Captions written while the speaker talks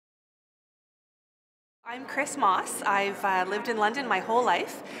I'm Chris Moss. I've lived in London my whole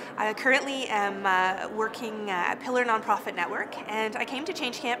life. I currently am working at Pillar Nonprofit Network, and I came to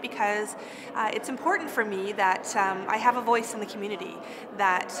Change Camp because it's important for me that I have a voice in the community,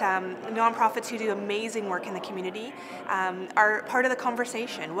 that nonprofits who do amazing work in the community are part of the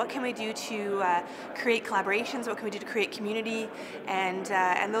conversation. What can we do to create collaborations? What can we do to create community?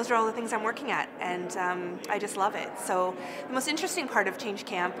 And those are all the things I'm working at, and I just love it. So the most interesting part of Change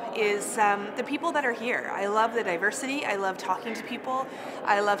Camp is the people that are here. I love the diversity. I love talking to people.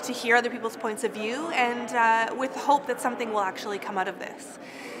 I love to hear other people's points of view, and with hope that something will actually come out of this.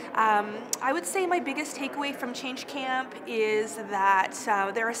 I would say my biggest takeaway from Change Camp is that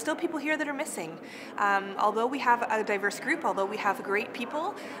there are still people here that are missing. Although we have a diverse group, although we have great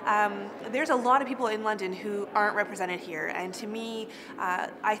people, there's a lot of people in London who aren't represented here. And to me,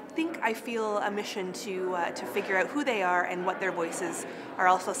 I think I feel a mission to figure out who they are and what their voices are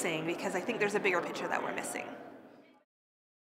also saying, because I think there's a bigger picture that we're missing.